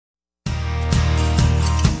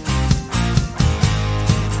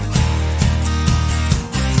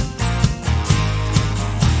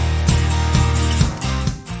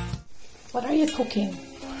you cooking?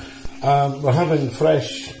 We're having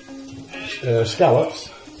fresh scallops.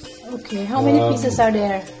 Okay, how many pieces are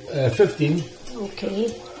there? 15.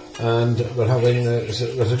 Okay. And we're having,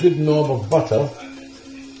 there's a good knob of butter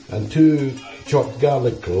and 2 chopped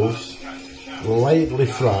garlic cloves, lightly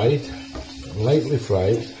fried.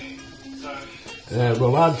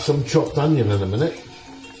 We'll add some chopped onion in a minute.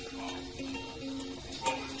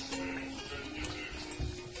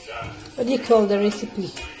 What do you call the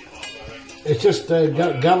recipe? It's just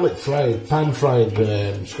garlic fried, pan fried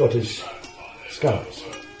Scottish scallops.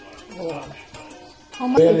 Wow. How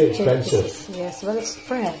much? Very expensive. Yes, well, it's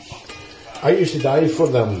fresh. I used to die for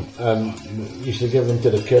them and used to give them to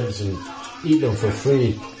the kids and eat them for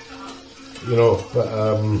free, you know, but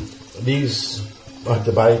these I had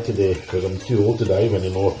to buy today because I'm too old to dive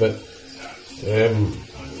anymore, but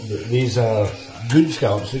these are good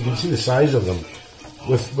scallops. You can see the size of them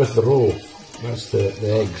with the roe. That's the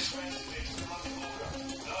eggs.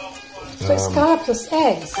 So scallops is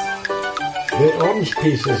eggs? The orange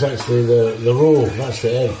piece is actually the roe, that's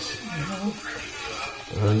the eggs.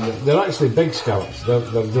 And they're actually big scallops, they're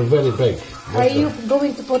very big. Are you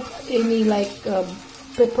going to put any like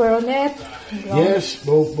pepper on it? Yes,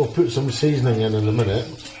 we'll put some seasoning in a minute,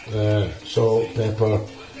 salt, pepper,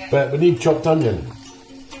 but we need chopped onion.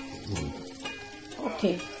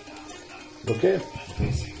 Okay. Okay,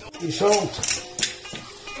 salt,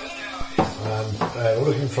 and we're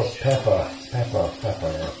looking for pepper.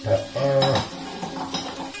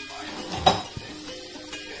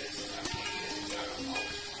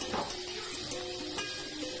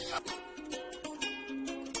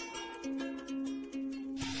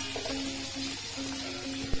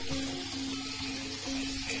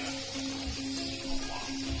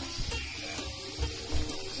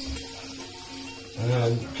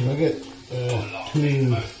 And can I get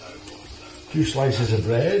two slices of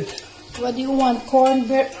bread? What do you want, corn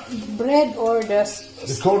bread or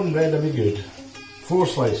the corn bread will be good. 4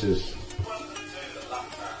 slices.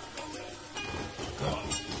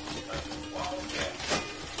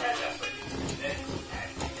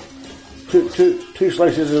 Two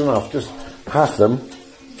slices is enough, just half them.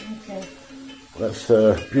 Okay. That's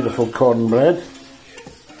beautiful corn bread.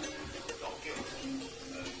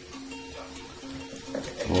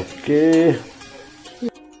 Okay.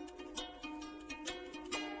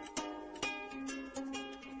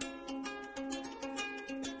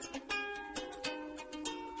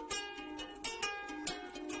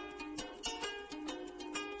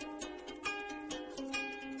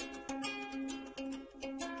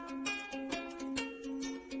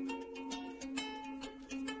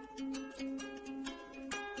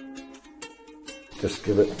 Just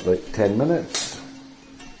give it like 10 minutes.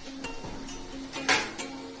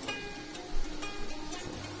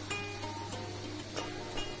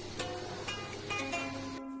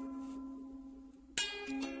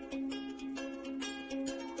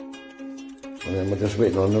 And then we're just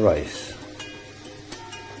waiting on the rice.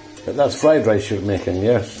 But that's fried rice you're making,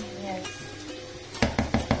 yes? Yes.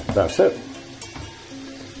 That's it.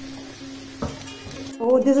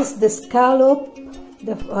 Oh, this is the scallop.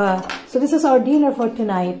 So this is our dinner for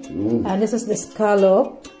tonight. And this is the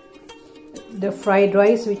scallop. The fried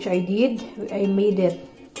rice which I did. I made it.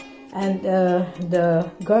 And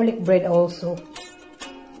the garlic bread also.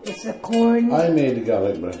 It's a corn. I made the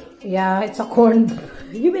garlic bread. Yeah, it's a corn.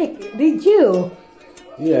 You make? Did you?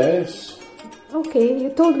 Yes. Okay, you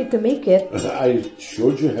told me to make it. I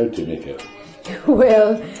showed you how to make it.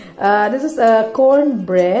 Well, this is a corn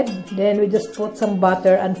bread. Then we just put some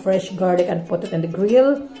butter and fresh garlic and put it in the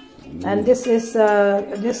grill. And this is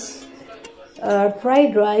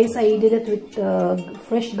fried rice. I did it with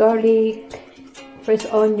fresh garlic, fresh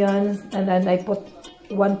onion, and then I put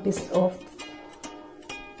 1 piece of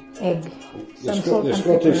egg. The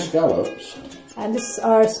Scottish scallops. And this is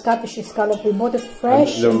our Scottish scallop. We bought it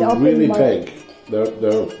fresh. They're in the open really market. big.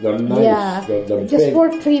 They're nice. Yeah. They're just big. for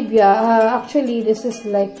trivia, actually this is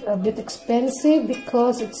like a bit expensive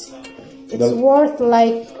because it's worth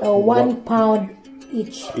like £1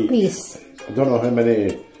 each piece. I don't know how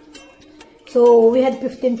many. So we had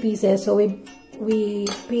 15 pieces. So we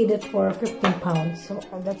paid it for £15. So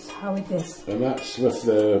that's how it is. And that's with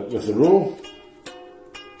the roe.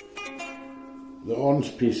 The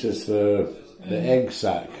orange piece is the egg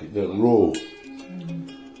sack, the roe.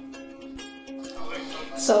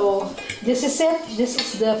 So this is it. This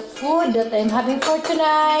is the food that I'm having for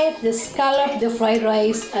tonight. The scallop, the fried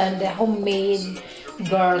rice, and the homemade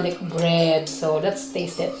garlic bread. So let's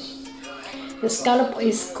taste it. The scallop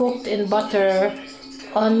is cooked in butter,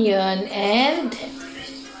 onion, and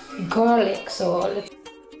garlic. So let's